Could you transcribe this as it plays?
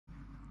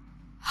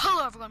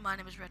Hello everyone, my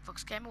name is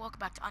Redfox Gamer.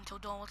 Welcome back to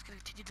Until Dawn. Let's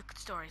continue the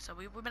story. So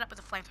we've been up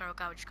with the flamethrower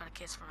guy. We just got a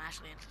kiss from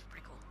Ashley, and it was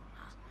pretty cool.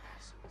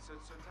 So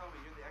tell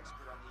me, you're the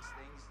expert on these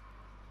things.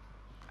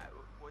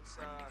 What's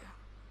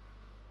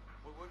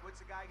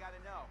the guy got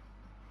to know?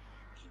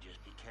 You just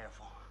be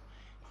careful.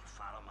 You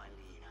follow my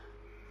lead.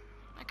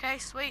 Okay,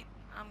 sweet.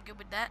 I'm good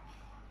with that.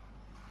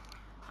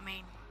 I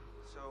mean...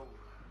 So,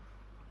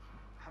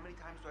 how many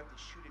times do I have to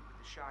shoot it with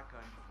the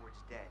shotgun before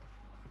it's dead?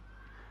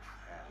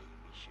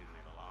 You'll be shooting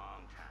it a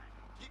long time.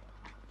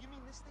 You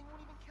mean this thing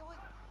won't even kill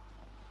it?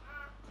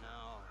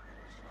 No,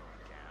 it'll slow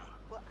it down.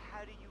 Well,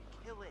 how do you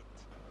kill it?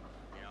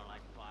 They don't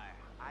like fire.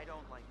 I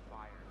don't like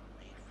fire.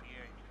 They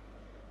fear it,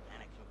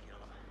 and it can kill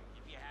them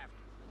if you have to.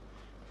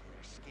 See,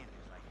 their skin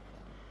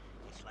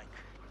is like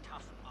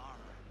tough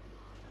armor,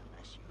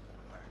 unless you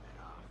burn it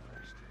off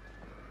first.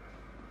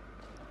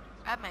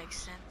 that makes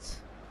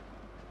sense.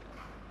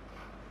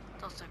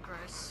 It's also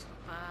gross,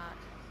 but...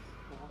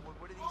 Well,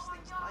 what are these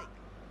things like?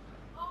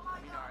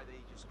 I mean, are they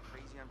just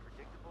crazy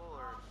unpredictable,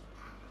 or... I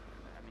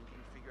mean, can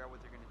you figure out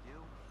what they're gonna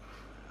do?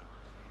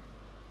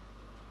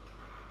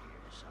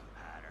 Here's some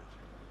patterns,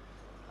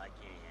 like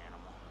any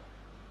animal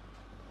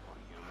or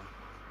human.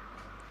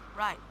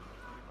 Right.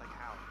 Like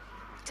how?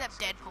 Except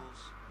Deadpool.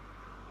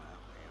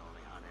 Well, they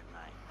only hunt at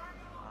night.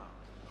 Oh.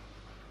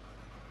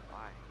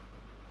 Why?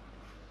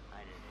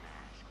 I didn't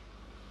ask.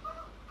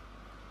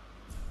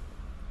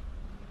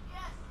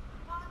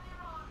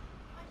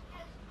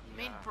 You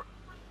mean...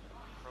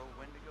 Pro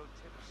Wendigo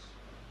tips?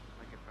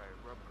 Like if I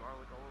rub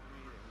garlic all over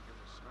me, they won't be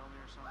able to smell me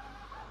or something?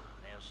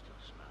 They'll still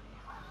smell you.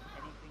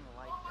 Anything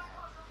like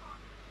that?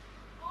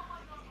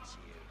 They can't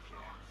see you if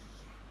you're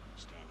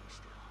standing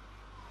still.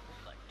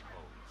 Like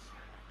toads.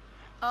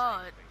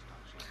 Oh,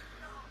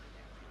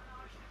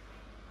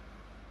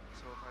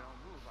 So if I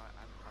don't move,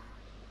 I'm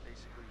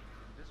basically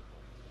invisible.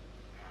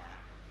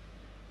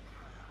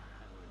 Yeah. Well,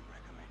 I wouldn't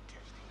recommend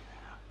testing it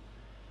out.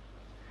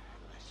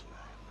 Unless you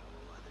have no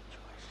other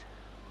choice.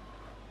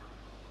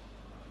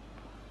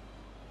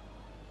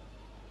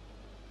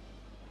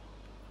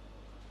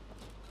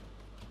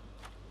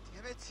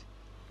 Damn it!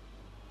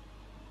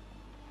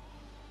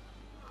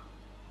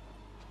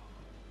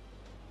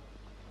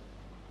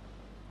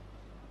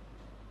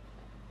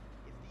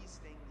 If these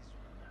things,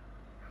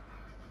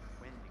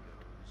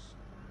 Wendigos,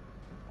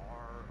 are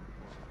or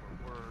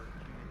were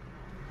human,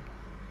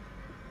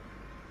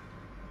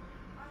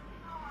 what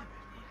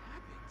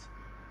happened?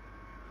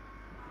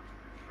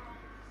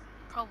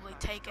 probably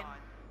taken. Done.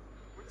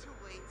 We're too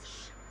late.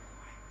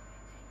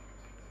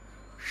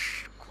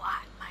 Shh,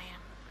 quiet, man.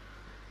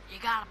 You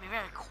gotta be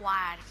very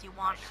quiet if you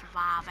want to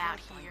survive out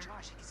here.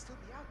 Josh, he could still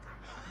be out there.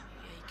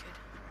 Yeah, you could.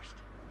 First,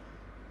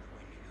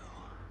 when you go,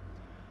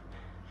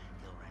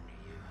 he'll render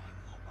you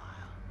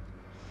immobile.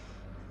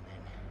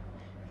 And then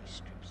he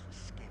strips the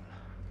skin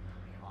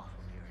off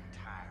of your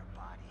entire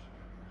body,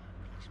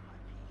 piece by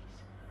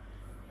piece.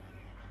 And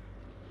then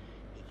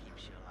he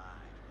keeps you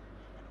alive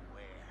and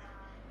aware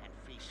and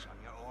feasts on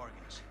your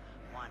organs,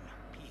 one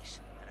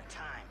piece at a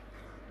time.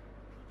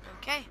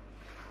 Okay,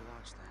 We'll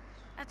launch then.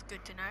 that's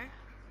good to know.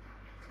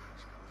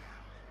 Let's go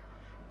now.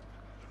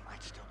 It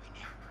might still be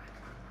near.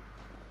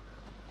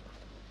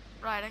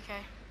 Right,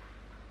 okay.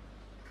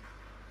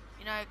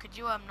 You know, could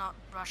you not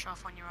rush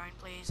off on your own,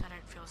 please? I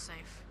don't feel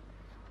safe.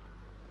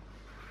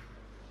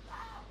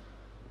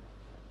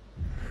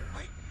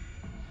 Wait.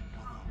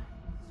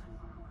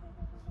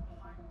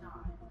 No.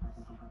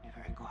 Be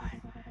very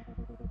quiet.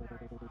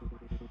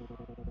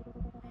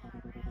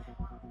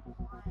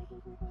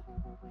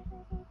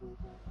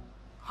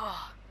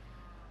 Oh,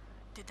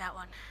 did that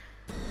one.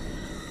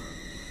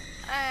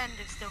 And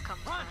it still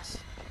comes to us.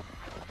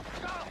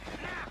 Go! Now!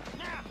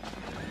 Now!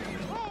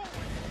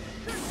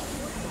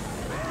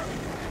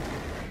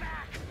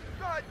 Back!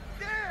 God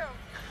damn!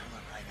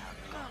 Look right out.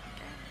 God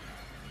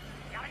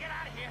damn. Gotta get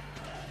out of here.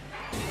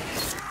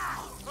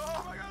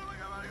 Oh my god, oh my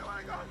god, oh my god, oh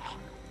my god!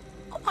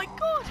 Oh my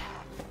god!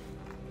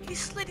 He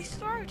slit his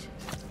throat.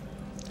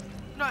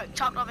 No,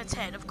 chopped off its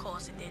head, of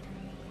course it did.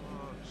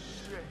 Oh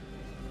shit.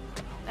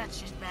 That's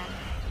just bad.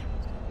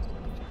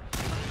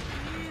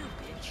 You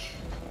bitch.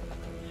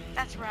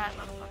 That's right,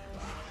 motherfucker.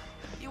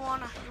 You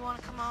wanna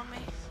come on me?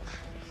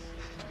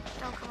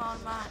 Don't come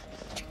on my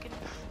chicken.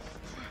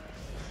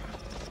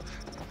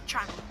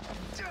 Triangle.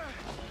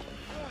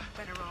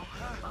 Better roll.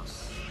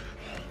 Close.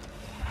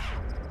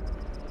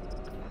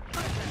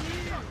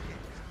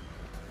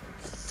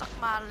 Suck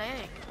my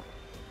leg.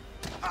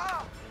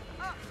 Ah!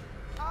 Ah!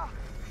 Ah!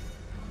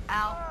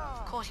 Ow.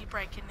 Of course you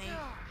break your knee.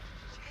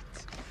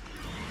 Shit.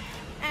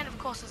 And of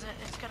course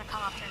it's gonna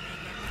come after me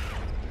again.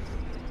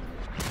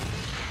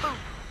 Boom.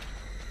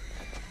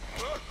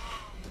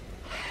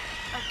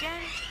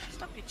 Again?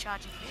 Stop your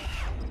charging, bitch.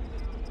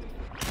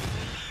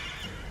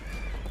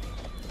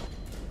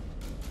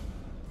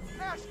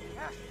 Ash!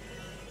 Ash!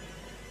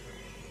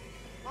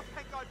 Oh,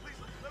 thank God, please,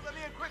 let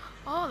me in quick!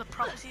 Oh, the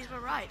prophecies were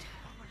right.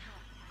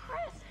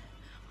 Chris!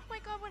 Oh my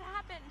god, what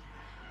happened?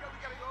 We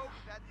gotta go.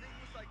 That thing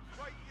was like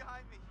right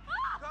behind me.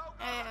 Go!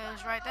 It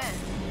was right there.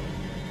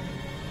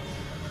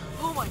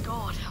 Oh my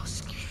god, how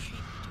scary.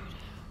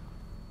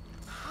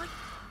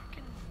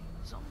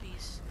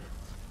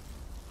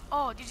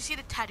 Oh, did you see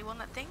the tattoo on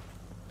that thing?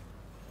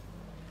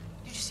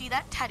 Did you see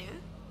that tattoo?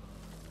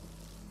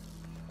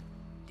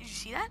 Did you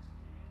see that?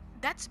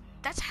 That's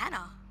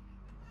Hannah.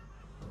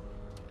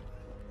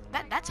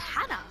 That's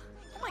Hannah.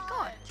 Oh my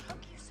god. What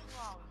took you so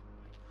long?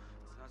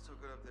 It's not so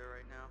good up there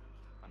right now.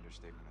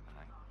 Understatement of the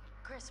night.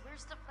 Chris,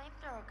 where's the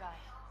flamethrower guy?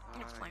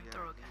 It's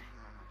flamethrower guy.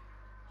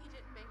 He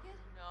didn't make it?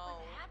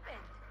 No. What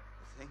happened?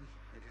 The thing,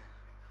 it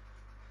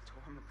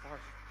tore him apart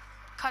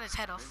Cut his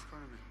head right off. in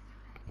front of me.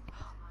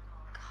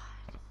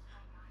 God.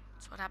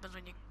 That's what happens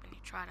when you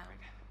try to.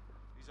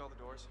 These all the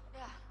doors?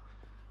 Yeah.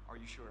 Are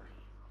you sure?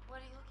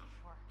 What are you looking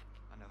for?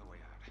 Another way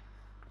out.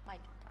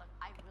 Mike, look,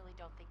 I really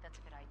don't think that's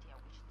a good idea.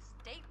 We should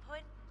stay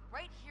put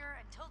right here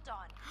until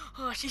dawn.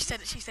 Oh, she said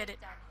it. She said it.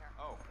 Down here.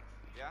 Oh,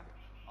 yeah?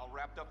 All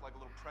wrapped up like a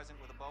little present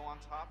with a bow on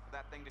top for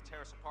that thing to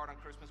tear us apart on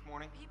Christmas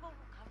morning? People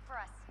will come for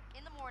us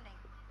in the morning.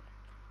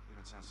 You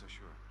don't sound so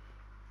sure.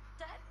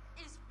 That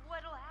is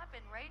what'll happen,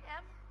 right,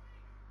 Em?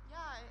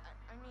 Yeah,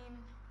 I mean,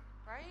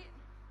 right?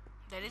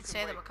 They did You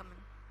say can they wait. were coming.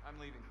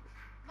 I'm leaving.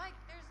 Mike,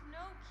 there's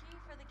no key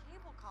for the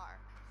cable car.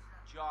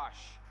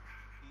 Josh,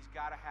 he's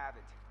gotta have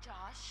it.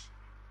 Josh?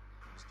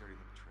 Those dirty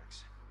little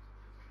tricks.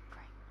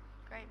 Great.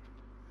 Great.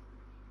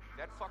 If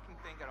that fucking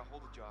thing got a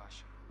hold of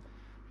Josh,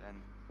 then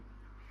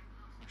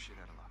we're shit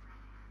out of luck.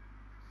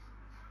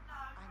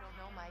 I don't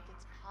know, Mike.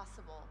 It's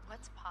possible.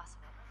 What's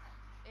possible?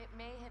 It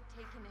may have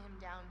taken him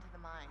down to the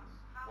mine.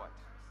 What?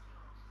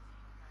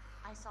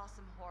 I saw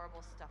some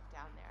horrible stuff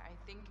down there. I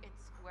think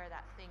it's where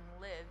that thing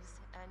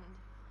lives, and...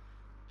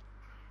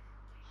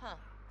 Huh.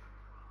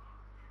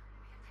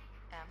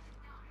 Em?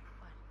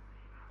 What?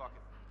 Fuck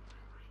it.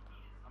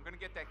 I'm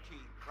gonna get that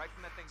key right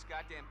from that thing's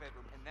goddamn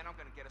bedroom, and then I'm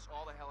gonna get us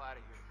all the hell out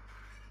of here.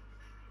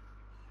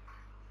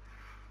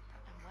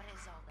 And what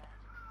is all that?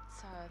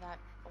 It's that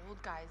old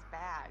guy's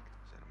bag.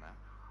 Is that a map?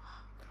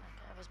 That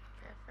guy was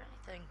prepared for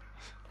anything.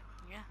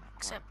 Yeah.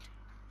 Except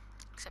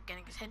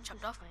getting his head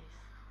chopped off. Oh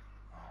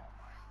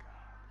my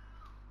god.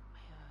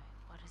 Wait.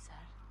 What is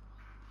that?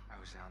 I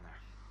was down there.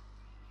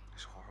 It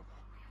was horrible.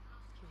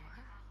 You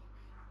were?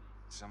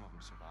 Some of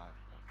them survived,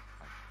 but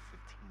like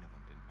 15 of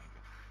them didn't make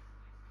it.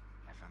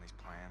 I found these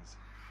plans.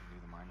 They knew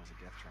the mine was a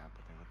death trap,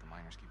 but they let the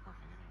miners keep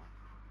working anyway.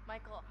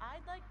 Michael,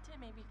 I'd like to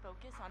maybe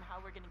focus on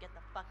how we're gonna get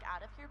the fuck out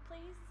of here,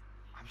 please.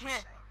 I'm just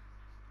saying,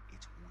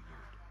 it's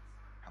weird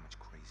how much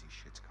crazy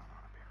shit's gone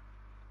on up here.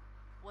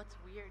 What's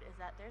weird is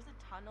that there's a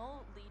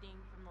tunnel leading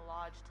from the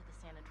lodge to the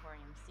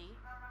sanatorium, see?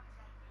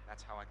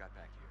 That's how I got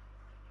back here.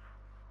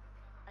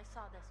 I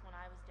saw this when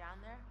I was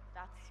down there.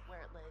 That's where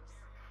it lives.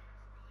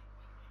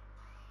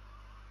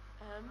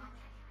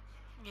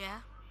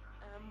 Yeah.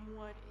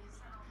 What is...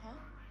 Huh?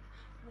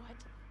 What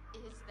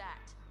is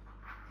that?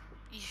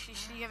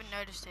 You haven't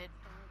noticed it.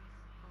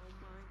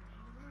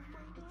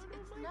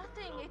 It's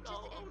nothing. It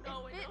just... It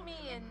bit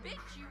me and... Bit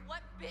you?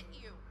 What bit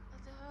you?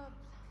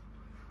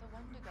 The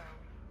Wendigo.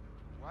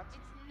 What?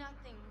 It's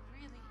nothing,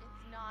 really.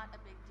 It's not a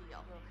big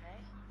deal. You okay?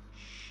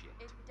 Shit.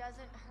 It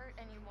doesn't hurt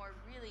anymore,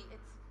 really.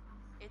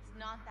 It's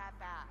not that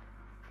bad.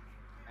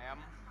 Em,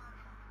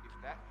 if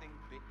that thing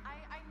bit you,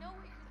 I know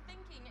what you're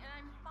thinking, and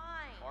I'm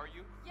fine. are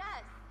you?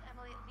 Yes.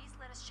 Emily, at least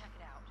let us check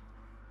it out.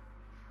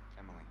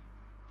 Emily,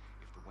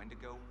 if the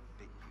Wendigo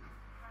bit you,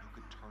 you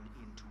could turn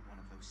into one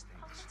of those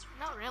Oh, things. that's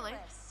Not really.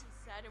 ridiculous. He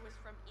said it was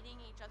from eating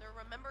each other.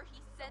 Remember, he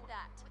said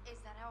that. Is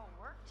that how it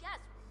worked?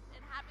 Yes,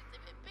 it happens.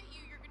 If it bit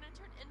you, you're gonna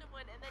turn into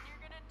one, and then you're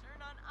gonna turn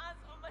on us.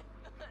 Oh my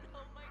god,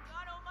 oh my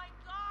god, oh my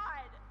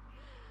god!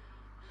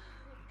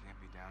 You can't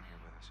be down here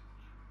with us.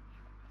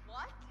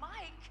 What?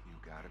 Mike! You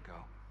gotta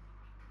go.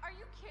 Are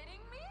you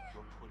kidding me?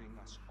 You're putting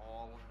us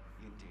all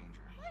in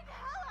danger. Like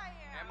hell I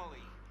am!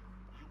 Emily,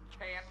 you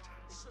can't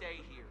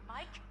stay here.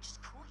 Mike, just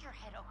cool your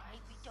head, okay?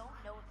 We don't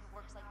know if it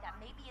works like that.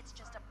 Maybe it's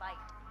just a bite.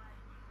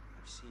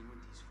 I've seen what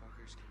these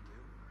fuckers can do.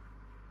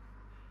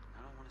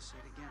 I don't want to see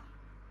it again.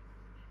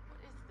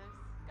 What is this?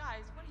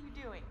 Guys, what are you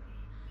doing?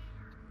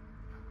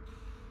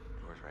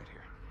 Door's right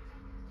here.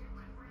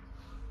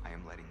 I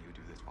am letting you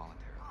do this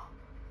voluntarily.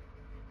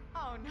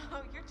 Oh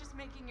no, you're just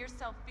making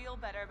yourself feel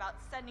better about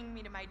sending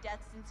me to my death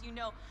since you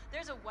know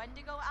there's a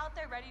Wendigo out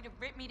there ready to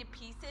rip me to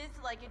pieces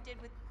like it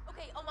did with...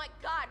 Okay, oh my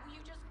god, will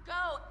you just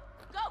go?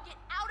 Go, get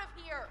out of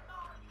here!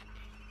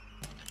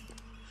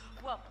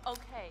 Whoa,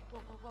 okay.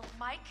 Whoa.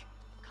 Mike,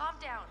 calm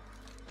down.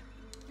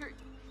 You're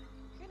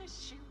gonna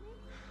shoot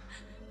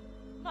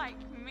me? Like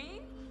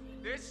me?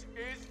 This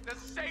is the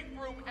safe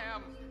room,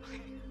 Em.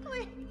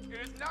 Please.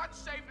 It is not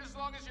safe as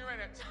long as you're in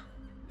it.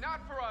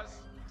 Not for us.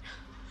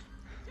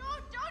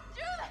 Don't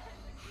do that!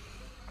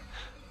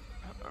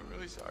 I'm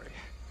really sorry.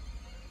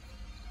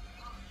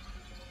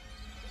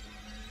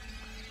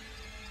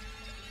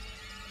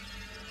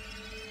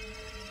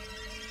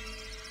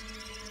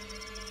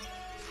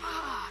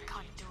 Ah, I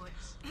can't do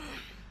it.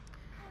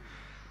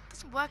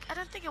 Doesn't work. I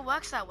don't think it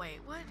works that way.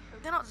 What?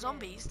 They're not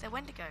zombies. They're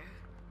Wendigo.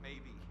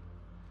 Maybe.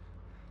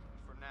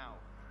 For now.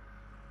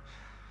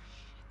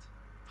 Shit.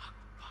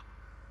 Fuck.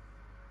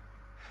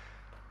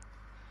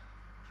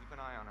 Keep an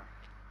eye on her.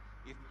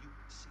 If you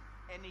see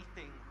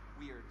anything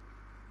weird,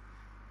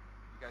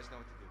 you guys know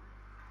what to do.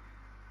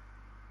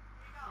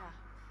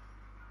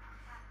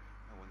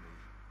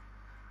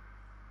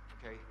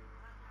 okay?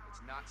 It's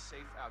not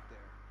safe out there.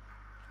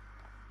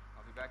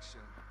 I'll be back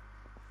soon.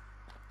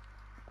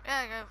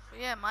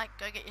 Yeah, Mike,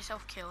 go get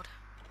yourself killed.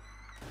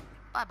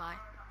 Bye-bye.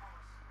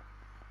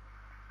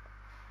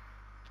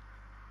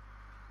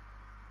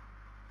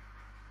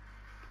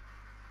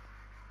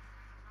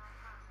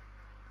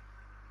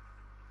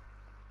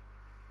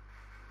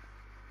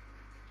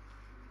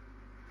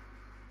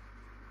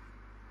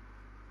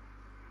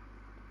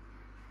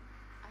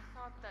 I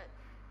thought that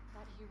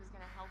he was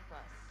gonna help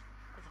us.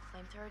 With a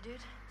flamethrower,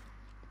 dude?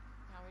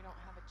 Now we don't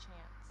have a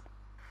chance.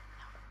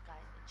 No,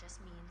 guys, it just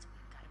means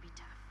we've gotta be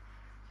tough.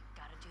 We've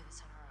gotta do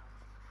this on our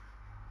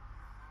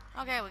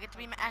own. Okay, we get to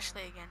be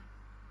Ashley again.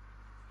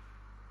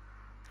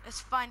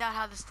 Let's find out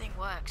how this thing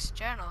works.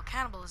 Journal,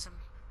 cannibalism.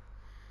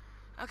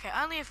 Okay,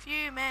 only a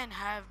few men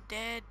have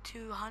dared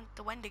to hunt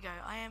the Wendigo.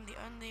 I am the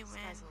only This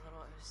man. guy's a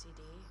little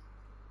OCD.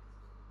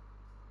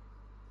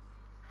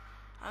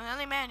 I'm the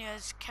only man who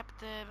has kept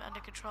them under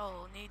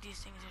control. Need these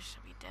things, there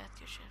shall be death.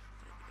 Your ship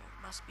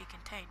must be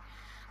contained.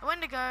 The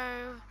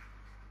Wendigo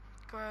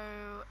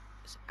grows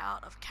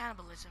out of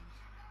cannibalism.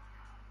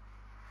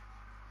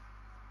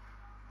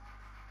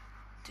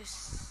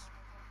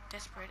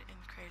 Desperate and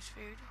craves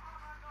food.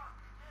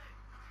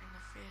 In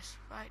the fierce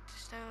fight to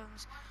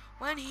stones.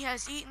 When he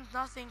has eaten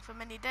nothing for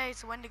many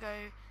days, the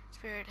Wendigo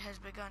spirit has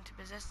begun to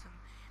possess them.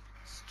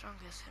 The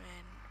strongest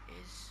man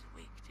is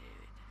weak to it.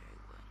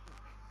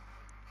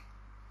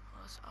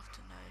 Was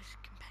often those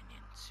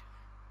companions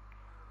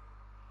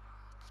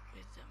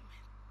with them.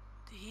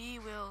 He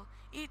will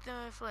eat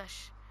the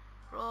flesh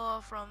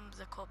raw from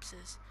the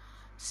corpses.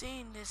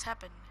 Seeing this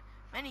happen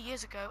many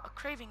years ago, a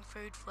craving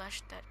food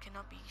flesh that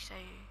cannot be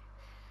saved,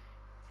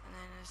 and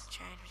then as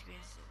change between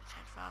the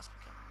change fast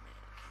become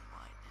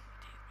white and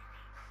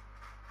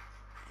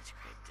it's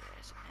great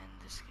theirs and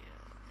the skill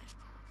and this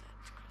pull that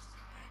across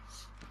the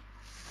lands.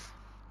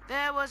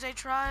 There was a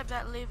tribe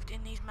that lived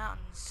in these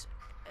mountains,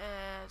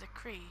 the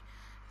Cree.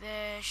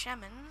 Their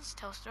shamans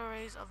tell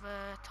stories of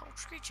a tall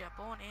creature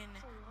born in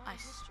There's a lot of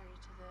ice. history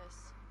to this.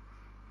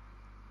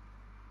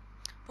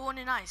 Born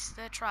in ice,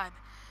 their tribe,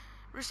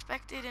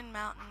 respected in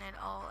mountain, and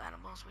all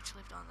animals which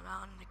lived on the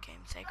mountain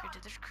became sacred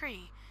to the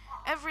Cree.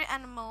 Every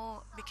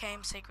animal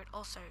became sacred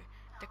also.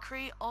 The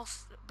Cree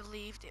also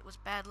believed it was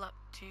bad luck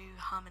to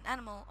harm an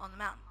animal on the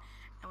mountain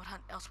and would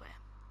hunt elsewhere.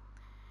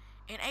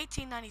 In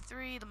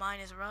 1893, the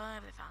miners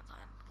arrived. They found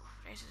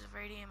traces of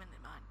radium in the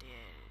mine.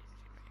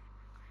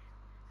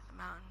 The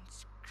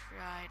mountains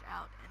cried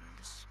out, and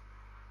the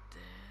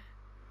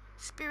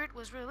spirit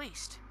was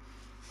released.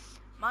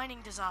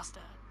 Mining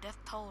disaster. Death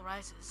toll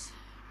rises.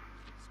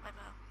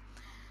 Sniper.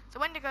 The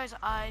Wendigo's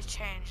eyes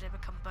change. They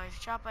become both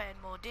sharper and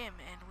more dim,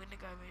 and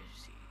Wendigo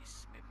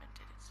sees movement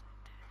in its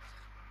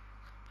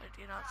but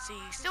do not see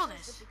Is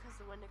stillness. it because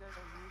the Wendigos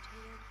are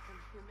mutated from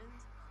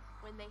humans?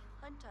 When they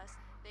hunt us,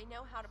 they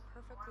know how to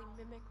perfectly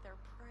mimic their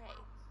prey.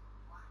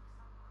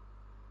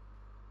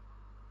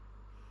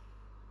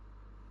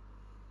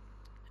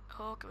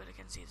 Hawk, but I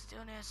can see the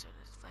stillness, or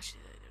the fleshy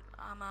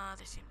armor.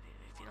 They seem to be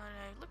feeling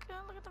it. Look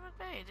at the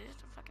blade. It is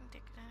the fucking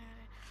dick. Then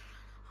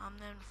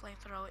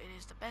flamethrower. It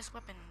is the best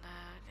weapon. The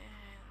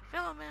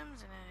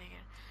filaments, and then they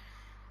get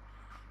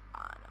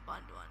a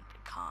bundle one.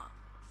 They can't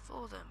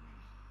fool them.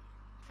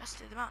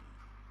 Infested the mountain.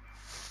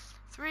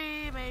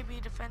 3 may be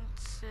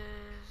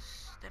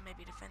defenses. There may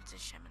be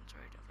defenses. Shamans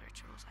wrote of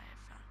rituals I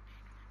have found.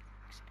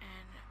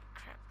 And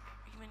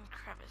even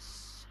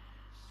crevice.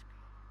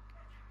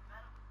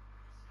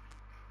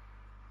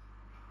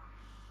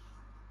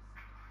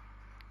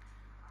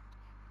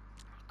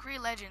 Cree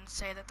legends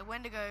say that the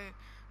Wendigo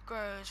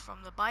grows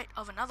from the bite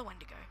of another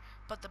Wendigo,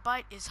 but the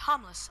bite is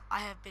harmless. I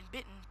have been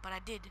bitten, but I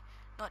did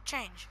not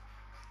change.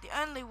 The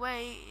only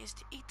way is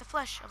to eat the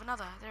flesh of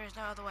another. There is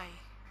no other way.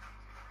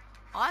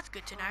 Oh, that's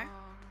good to know.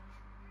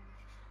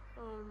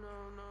 Oh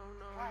no, no,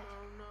 no, What?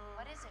 no, no.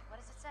 What is it? What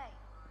does it say?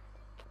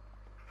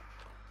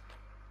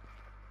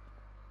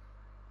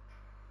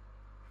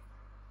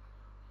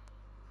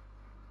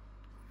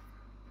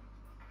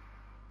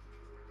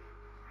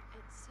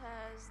 It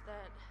says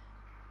that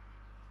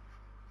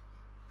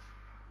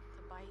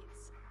the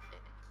bites,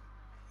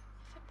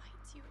 if it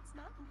bites you, it's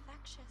not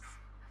infectious.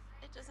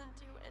 It doesn't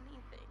do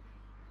anything.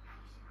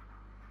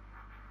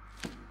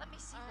 Let me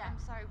see that. I'm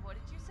sorry, what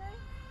did you say? It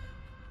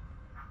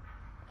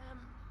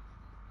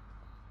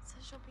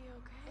says you'll be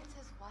okay. It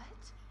says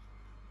what?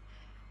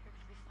 You're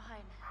gonna be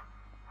fine.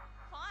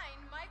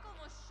 Fine, Mike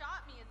almost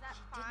shot me, is that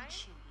He fine? didn't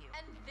shoot you.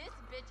 And this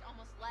bitch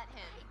almost let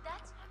him. Hey,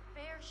 that's not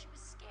fair. She was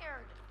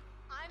scared.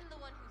 I'm the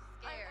one who's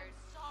scared. I'm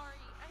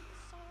sorry. I'm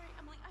sorry,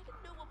 Emily. I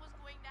didn't know what was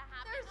going to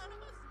happen. None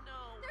of us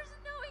know. There's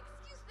no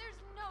excuse. There's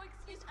no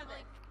excuse for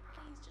Emily, this.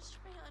 please just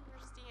try to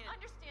understand.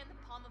 Understand the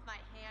palm of my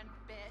hand,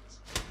 bitch.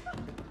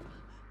 I'm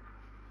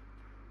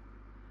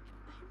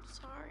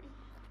sorry.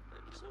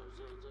 I'm so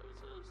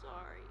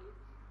sorry.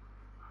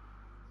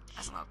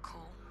 That's not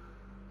cool.